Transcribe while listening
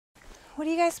What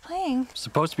are you guys playing?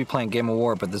 Supposed to be playing Game of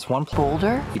War, but this one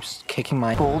boulder keeps kicking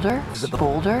my boulder. Is it the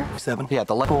Boulder7? Yeah,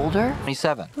 the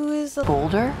Boulder27. Who is the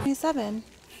Boulder27?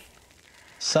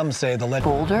 Some say the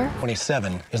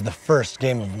Boulder27 is the first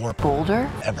Game of War Boulder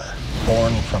ever.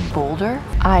 Born from Boulder.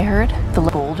 I heard the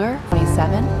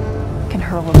Boulder27 can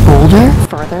hurl a boulder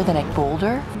further than a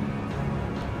boulder.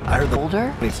 I heard the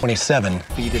Boulder27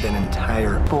 defeated an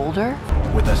entire boulder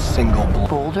with a single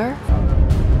boulder.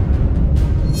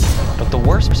 But the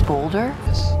worst Boulder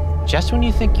is just when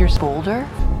you think you're boulder.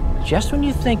 just when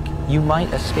you think you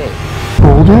might escape.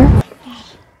 Boulder.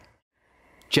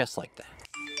 Just like that.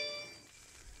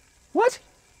 What?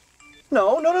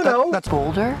 No. That's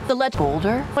Boulder. The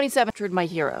Boulder27 my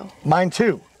hero. Mine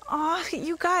too. Aw,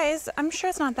 you guys, I'm sure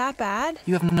it's not that bad.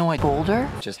 You have no idea Boulder.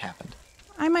 what just happened.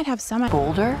 I might have some.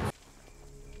 Boulder.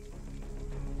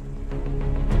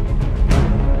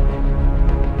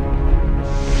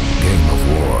 Game of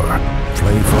War.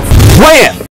 Play for... Wham!